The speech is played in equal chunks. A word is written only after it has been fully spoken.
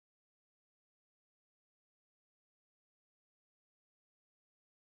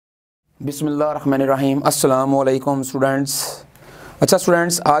बिस्मिल्लाहिर्रहमानिर्रहीम। अस्सलाम वालेकुम स्टूडेंट्स। अच्छा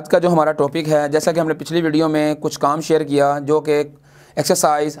स्टूडेंट्स, आज का जो हमारा टॉपिक है, जैसा कि हमने पिछली वीडियो में कुछ काम शेयर किया जो कि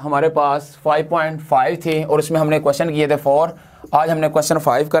एक्सरसाइज हमारे पास 5.5 थी और इसमें हमने क्वेश्चन किए थे 4। आज हमने क्वेश्चन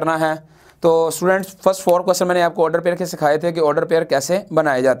 5 करना है। तो स्टूडेंट्स, फर्स्ट 4 क्वेश्चन मैंने आपको ऑर्डर पेयर के सिखाए थे कि ऑर्डर पेयर कैसे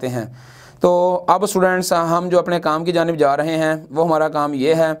बनाए जाते हैं। तो अब स्टूडेंट्स, हम जो अपने काम की जानिब जा रहे हैं वो हमारा काम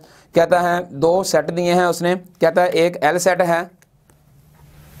ये है। कहता है 2 सेट दिए हैं उसने। कहता है एक एल सेट है,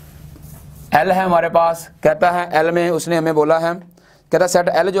 एल है हमारे पास। कहता है एल में उसने हमें बोला है, कहता है सेट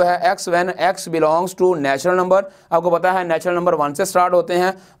एल जो है x when x belongs to natural number. आपको पता है नेचुरल नंबर 1 से स्टार्ट होते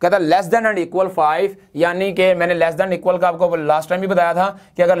हैं। कहता है लेस देन एंड इक्वल 5, यानी कि मैंने लेस देन इक्वल का आपको लास्ट टाइम भी बताया था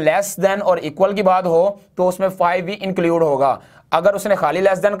कि अगर लेस देन और इक्वल की बात हो तो उसमें 5 भी इंक्लूड होगा। अगर उसने खाली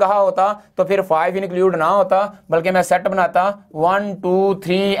लेस देन कहा होता तो फिर 5 इंक्लूड ना होता, बल्कि मैं सेट बनाता 1 2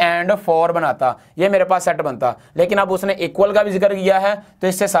 3 एंड 4 बनाता, ये मेरे पास सेट बनता। लेकिन अब उसने इक्वल का भी जिक्र किया है तो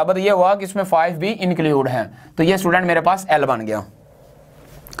इससे साबित ये हुआ कि इसमें 5 भी इंक्लूड है। तो ये स्टूडेंट मेरे पास एल बन गया।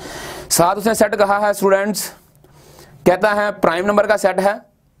 साथ उसने सेट कहा है स्टूडेंट्स, कहता है प्राइम नंबर का सेट है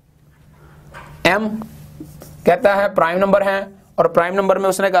एम। कहता है प्राइम नंबर है और प्राइम नंबर में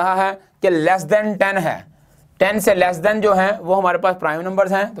उसने कहा है कि लेस देन 10 है। 10 से लेस देन जो है वो हमारे पास प्राइम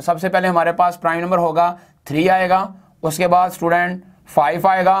नंबर्स हैं। तो सबसे पहले हमारे पास प्राइम नंबर होगा 3 आएगा, उसके बाद स्टूडेंट 5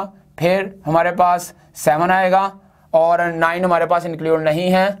 आएगा, फिर हमारे पास 7 आएगा और 9 हमारे पास इंक्लूड नहीं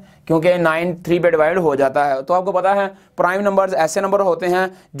है क्योंकि 9 3 पे डिवाइड हो जाता है। तो आपको पता है प्राइम नंबर्स ऐसे नंबर होते हैं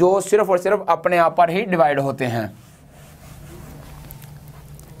जो सिर्फ और सिर्फ अपने आप पर ही डिवाइड होते हैं।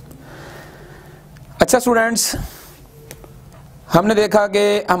 अच्छा स्टूडेंट्स, हमने देखा कि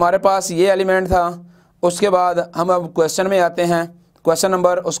हमारे पास ये एलिमेंट था। उसके बाद हम अब क्वेश्चन में आते हैं। क्वेश्चन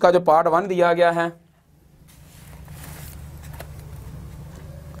नंबर उसका जो पार्ट 1 दिया गया है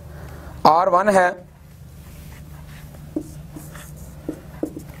R1 है।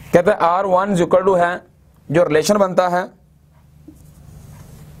 कहते हैं R1 इक्वल टू है, जो रिलेशन बनता है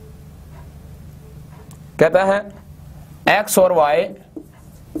कहता है x और y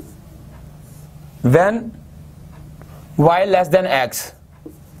when y less than x।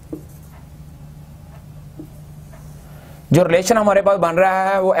 जो रिलेशन हमारे पास बन रहा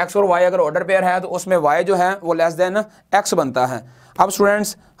है वो x और y अगर ऑर्डर पेयर है तो उसमें y जो है वो लेस देन x बनता है। अब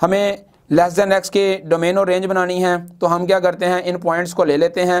स्टूडेंट्स, हमें लेस देन x के डोमेन और रेंज बनानी है तो हम क्या करते हैं, इन पॉइंट्स को ले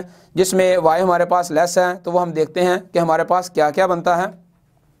लेते हैं जिसमें y हमारे पास लेस है। तो वो हम देखते हैं कि हमारे पास क्या क्या बनता है।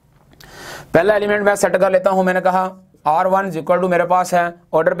 पहला एलिमेंट मैं सेट कर लेता हूं। मैंने कहा R1 इक्वल टू मेरे पास है,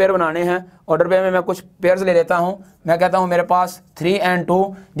 ऑर्डर पेयर बनाने हैं। ऑर्डर पेयर में मैं कुछ पेयर्स ले लेता हूं। मैं कहता हूं मेरे पास 3 और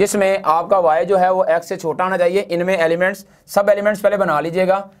 2, जिसमें आपका y जो है वो x से छोटा होना चाहिए। इनमें एलिमेंट्स, सब एलिमेंट्स पहले बना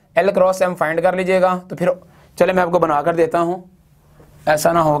लीजिएगा, L क्रॉस M फाइंड कर लीजिएगा। तो फिर चले मैं आपको बना कर देता हूं,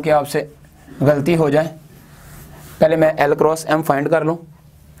 ऐसा ना हो कि आपसे गलती हो जाए। पहले मैं L क्रॉस M फाइंड कर लूं।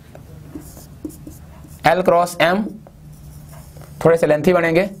 L क्रॉस M थोड़े से लेंथी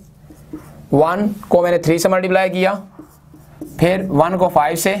बनेंगे। 1 को मैंने 3 से मल्टीप्लाई किया, फिर 1 को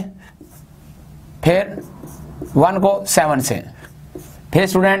 5 से, फिर 1 को 7 से, फिर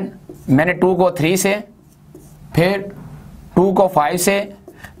स्टूडेंट मैंने 2 को 3 से, फिर 2 को 5 से,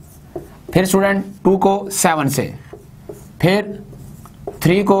 फिर स्टूडेंट 2 को 7 से, फिर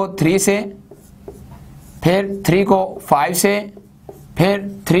 3 को 3 से, फिर 3 को 5 से, फिर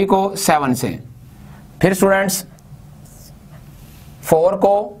 3 को 7 से, फिर स्टूडेंट्स 4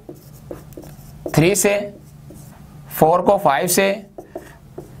 को 3 से, 4 को 5 से,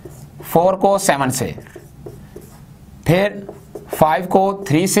 4 को 7 से, फिर 5 को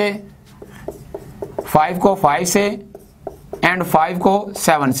 3 से, 5 को 5 से एंड 5 को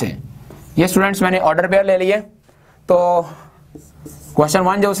 7 से। ये स्टूडेंट्स मैंने ऑर्डर पेयर ले लिए। तो क्वेश्चन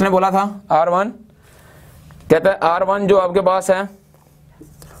 1 जो उसने बोला था R1, कहता है R1 जो आपके पास है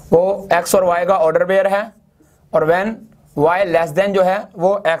वो x और y का ऑर्डर पेयर है और व्हेन y लेस देन जो है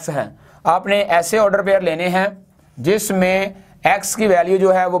वो x है। आपने ऐसे ऑर्डर पेयर लेने हैं जिसमें x की वैल्यू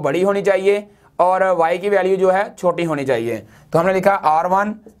जो है वो बड़ी होनी चाहिए और y की वैल्यू जो है छोटी होनी चाहिए। तो हमने लिखा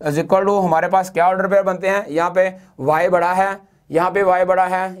R1 इक्वल टू, हमारे पास क्या ऑर्डर पेयर बनते हैं, यहाँ पे y बड़ा है, यहाँ पे y बड़ा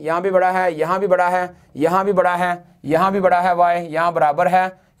है, यहाँ भी बड़ा है, यहाँ भी बड़ा है, यहाँ भी बड़ा है, यहाँ भी बड़ा है, y यहाँ बराबर है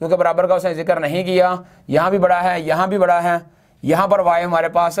क्योंकि बराबर का उसने जिक्र नहीं किया, यहाँ भी बड़ा है, यहाँ भी बड़ा है, यहाँ पर y हमारे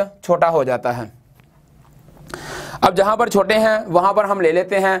पास छोटा हो जाता है। अब जहाँ पर छोटे हैं वहाँ पर हम ले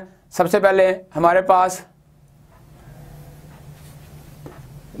लेते हैं। सबसे पहले हमारे पास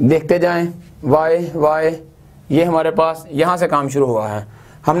देखते जाएं, y ये हमारे पास यहाँ से काम शुरू हुआ है।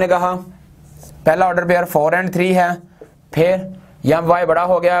 हमने कहा पहला ऑर्डर पेयर 4 और 3 है, फिर यहाँ y बड़ा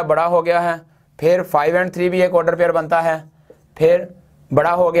हो गया है, फिर 5 और 3 भी एक ऑर्डर पेयर बनता है, फिर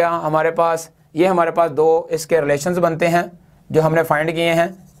बड़ा हो गया हमारे पास, ये हमारे पास 2 इसके रिलेशंस बनते हैं जो हमने फाइंड किए हैं।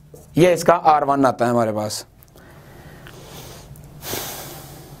 ये इसका R1 आता है हमारे पास।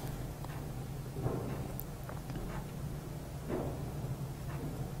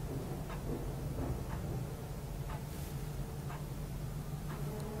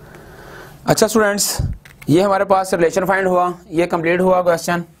 अच्छा स्टूडेंट्स, ये हमारे पास रिलेशन फाइंड हुआ, ये कंप्लीट हुआ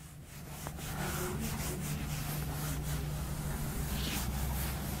क्वेश्चन।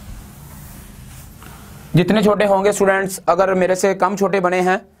 जितने छोटे होंगे स्टूडेंट्स, अगर मेरे से कम छोटे बने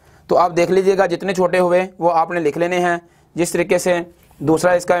हैं तो आप देख लीजिएगा, जितने छोटे हुए वो आपने लिख लेने हैं जिस तरीके से।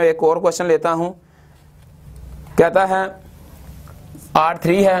 दूसरा इसका एक और क्वेश्चन लेता हूं, कहता है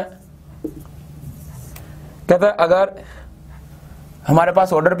R3 है, कहता है अगर हमारे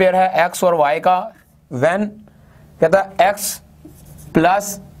पास ऑर्डर पेयर है x और y का, व्हेन कहता है x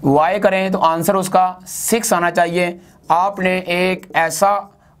प्लस y करें तो आंसर उसका 6 आना चाहिए। आपने एक ऐसा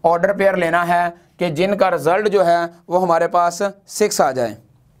ऑर्डर पेयर लेना है कि जिनका रिजल्ट जो है वो हमारे पास 6 आ जाए।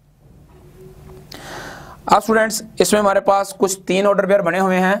 अब स्टूडेंट्स, इसमें हमारे पास कुछ 3 ऑर्डर पेयर बने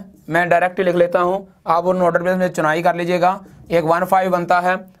हुए हैं, मैं डायरेक्ट लिख लेता हूं, आप उन ऑर्डर पेयर में चुनाई कर लीजिएगा। एक 1 5 बनता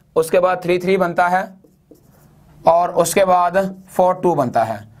है, उसके बाद 3 3 बनता है और उसके बाद 4 2 बनता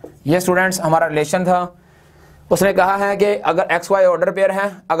है। ये स्टूडेंट्स हमारा रिलेशन था। उसने कहा है कि अगर एक्स वाई ऑर्डर पेयर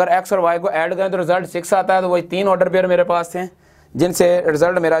है, अगर एक्स और वाई को ऐड करें तो रिजल्ट 6 आता है। तो वही 3 ऑर्डर पेयर मेरे पास थे जिनसे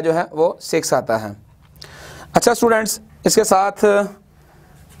रिजल्ट मेरा जो है वो 6 आता है। अच्छा स्टूडेंट्स, इसके साथ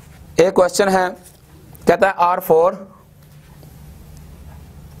एक क्वेश्चन है, कहता है R4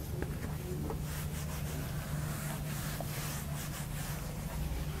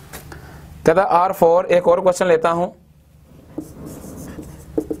 कहता है R4, एक और क्वेश्चन लेता हूं।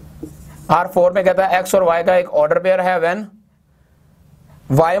 R4 में कहता है x और y का एक ऑर्डर पेयर है, व्हेन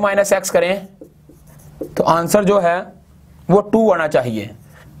y माइनस एक्स करें तो आंसर जो है वो 2 आना चाहिए।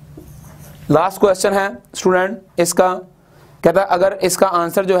 लास्ट क्वेश्चन है स्टूडेंट इसका, कहता है अगर इसका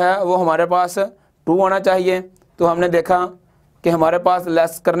आंसर जो है वो हमारे पास 2 आना चाहिए, तो हमने देखा कि हमारे पास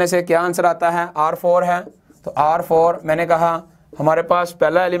लेस करने से क्या आंसर आता है, R4 है। तो R4 मैंने कहा हमारे पास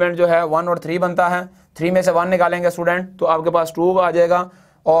पहला एलिमेंट जो है 1 और 3 बनता है, 3 में से 1 निकालेंगे स्टूडेंट तो आपके पास 2 आ जाएगा।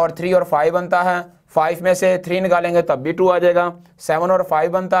 और 3 और 5 बनता है, 5 में से 3 निकालेंगे तब भी 2 आ जाएगा। 7 और 5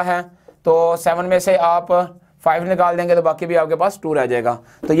 बनता है, तो 7 में से आप 5 निकाल देंगे तो बाकी भी आपके पास 2 रह जाएगा।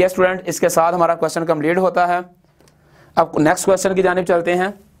 तो ये स्टूडेंट इसके साथ हमारा क्वेश्चन कंप्लीट होता है। अब नेक्स्ट क्वेश्चन की जानिब चलते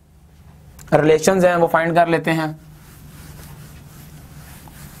हैं, रिलेशंस हैं वो फाइंड कर लेते हैं।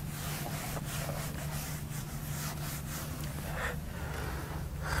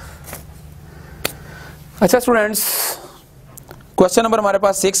 अच्छा स्टूडेंट्स, क्वेश्चन नंबर हमारे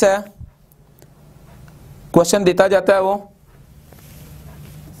पास 6 है। क्वेश्चन देता जाता है वो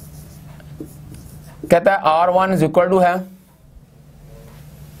कहता है R1 इज इक्वल टू है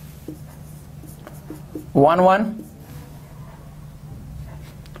 1 1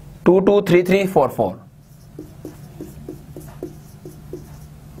 2 2 3 3 4 4।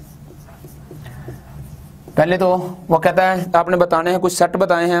 पहले तो वो कहता है आपने बताने हैं, कुछ सेट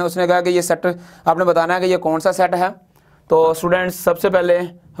बताए हैं। उसने कहा कि ये सेट आपने बताना है कि ये कौन सा सेट है। तो स्टूडेंट्स सबसे पहले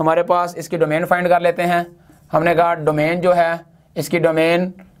हमारे पास इसकी डोमेन फाइंड कर लेते हैं। हमने कहा डोमेन जो है, इसकी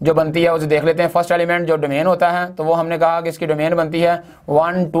डोमेन जो बनती है उसे देख लेते हैं। फर्स्ट एलिमेंट जो डोमेन होता है तो वो हमने कहा कि इसकी डोमेन बनती है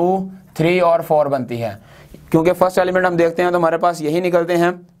 1 2 3 और 4 बनती है, क्योंकि फर्स्ट एलिमेंट हम देखते हैं तो हमारे पास यही निकलते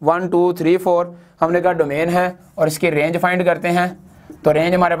हैं 1 2 3 4। हमने कहा डोमेन है और इसकी रेंज फाइंड करते हैं, तो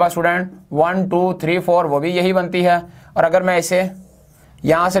रेंज हमारे पास स्टूडेंट 1 2 3 4 वो भी यही बनती है। और अगर मैं इसे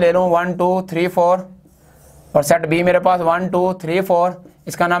यहाँ से ले लूँ 1 2 3 4 और सेट बी मेरे पास 1 2 3 4,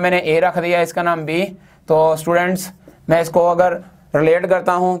 इसका नाम मैंने ए रख दिया, इसका नाम बी। तो स्टूडेंट्स मैं इसको अगर रिलेट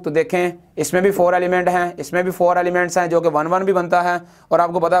करता हूं तो देखें इसमें भी 4 एलिमेंट हैं, इसमें भी 4 एलिमेंट्स हैं, जो कि 1 1 भी बनता है। और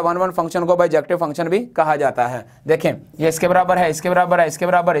आपको पता है 1 1 फंक्शन को बाइजेक्टिव फंक्शन भी कहा जाता है। देखें ये इसके बराबर है, इसके बराबर है, इसके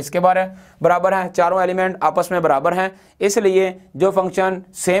बराबर, इसके बराबर है, चारों एलिमेंट आपस में बराबर हैं। इसलिए जो फंक्शन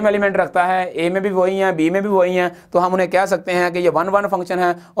सेम एलिमेंट रखता है, ए में भी वही है, बी में भी वही है, तो हम उन्हें कह सकते हैं कि ये 1 1 फंक्शन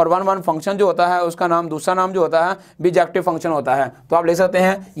है। और 1 1 फंक्शन जो होता है उसका नाम, दूसरा नाम जो होता है बाइजेक्टिव फंक्शन होता है। तो आप लिख सकते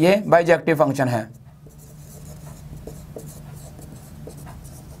हैं ये बाइजेक्टिव फंक्शन है।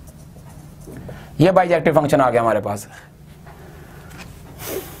 ये बाइजेक्टिव फंक्शन आ गया हमारे पास।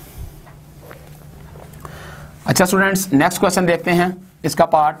 अच्छा स्टूडेंट्स, नेक्स्ट क्वेश्चन देखते हैं इसका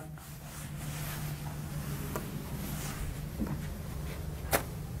पार्ट।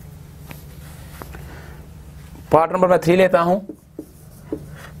 पार्ट नंबर मैं 3 लेता हूं।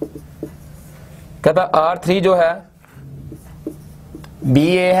 कहता R3 जो है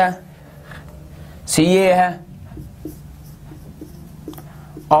BA है, CA है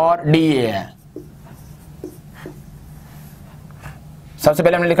और DA है। सबसे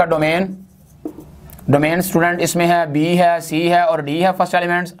पहले हमने लिखा डोमेन। डोमेन स्टूडेंट इसमें है B है, C है और D है फर्स्ट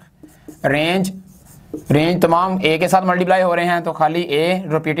एलिमेंट्स। रेंज तमाम ए के साथ मल्टीप्लाई हो रहे हैं, तो खाली ए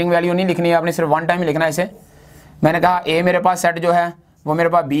रिपीटिंग वैल्यू नहीं लिखनी है आपने, सिर्फ वन टाइम ही लिखना है इसे। मैंने कहा ए मेरे पास सेट जो है वो मेरे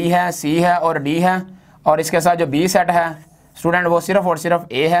पास बी है, सी है और डी है, और इसके साथ जो बी सेट है स्टूडेंट वो सिर्फ और सिर्फ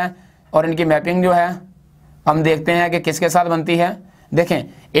ए है, और इनकी मैपिंग जो है हम देखते हैं कि किसके साथ बनती है। देखें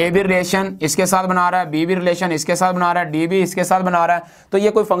ए भी रिलेशन इसके साथ बना रहा है, बी भी रिलेशन इसके साथ बना रहा है, डी भी इसके साथ बना रहा है, तो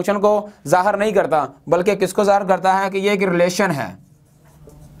ये कोई फंक्शन को जाहिर नहीं करता बल्कि किसको जाहिर करता है कि ये एक रिलेशन है,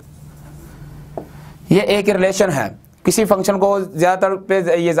 ये एक रिलेशन है, किसी फंक्शन को ज़्यादातर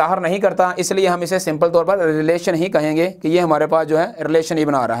पे ये जाहिर नहीं करता, इसलिए हम इसे सिंपल तौर पर रिलेशन ही कहेंगे कि ये हमारे पास जो है रिलेशन ही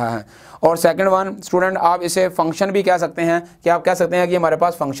बना रहा है। और सेकंड वन स्टूडेंट आप इसे फंक्शन भी कह सकते हैं, कि आप कह सकते हैं कि हमारे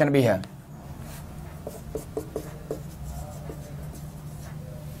पास फंक्शन भी है।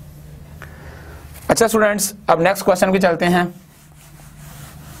 अच्छा स्टूडेंट्स, अब नेक्स्ट क्वेश्चन की चलते हैं।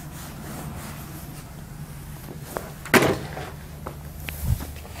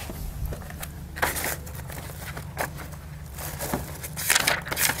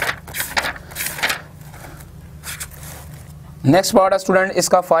 नेक्स्ट पार्ट है स्टूडेंट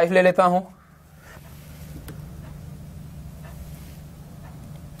इसका 5 ले लेता हूं।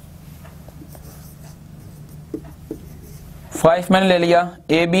 फाइव मैंने ले लिया,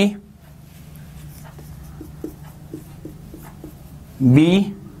 A B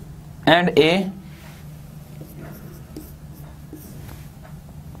and A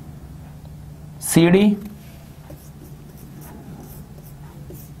C D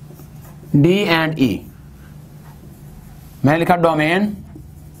and ई। मैंने लिखा domain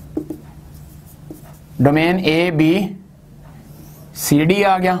A B C D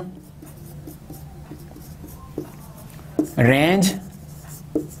आ गया, range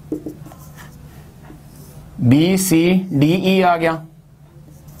B C D E आ गया,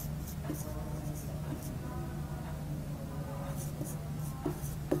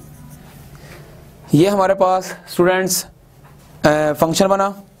 ये हमारे पास स्टूडेंट्स फंक्शन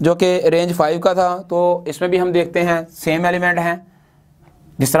बना जो कि रेंज 5 का था। तो इसमें भी हम देखते हैं सेम एलिमेंट हैं,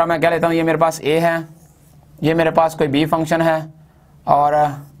 जिस तरह मैं क्या लेता हूँ, ये मेरे पास ए है, ये मेरे पास कोई बी फंक्शन है, और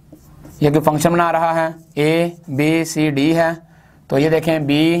ये कोई फंक्शन बना रहा है ए बी सी डी है, तो ये देखें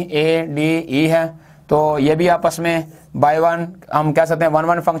बी ए डी ई है, तो ये भी आपस में बाय वन हम कह सकते हैं 1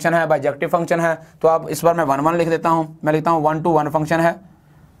 1 फंक्शन है, बाइजेक्टिव फंक्शन है। तो आप इस बार मैं 1 1 लिख देता हूँ, मैं लिखता हूँ 1 to 1 फंक्शन है,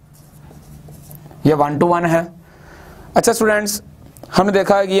 ये 1 to 1 है। अच्छा स्टूडेंट्स, हमने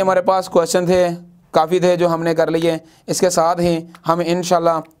देखा है कि ये हमारे पास क्वेश्चन थे, काफ़ी थे जो हमने कर लिए। इसके साथ ही हम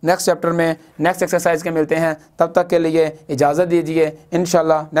इंशाल्लाह नेक्स्ट चैप्टर में नेक्स्ट एक्सरसाइज के मिलते हैं। तब तक के लिए इजाज़त दीजिए,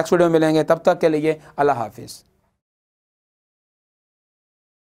 इंशाल्लाह नेक्स्ट वीडियो में मिलेंगे। तब तक के लिए अल्लाह हाफिज़।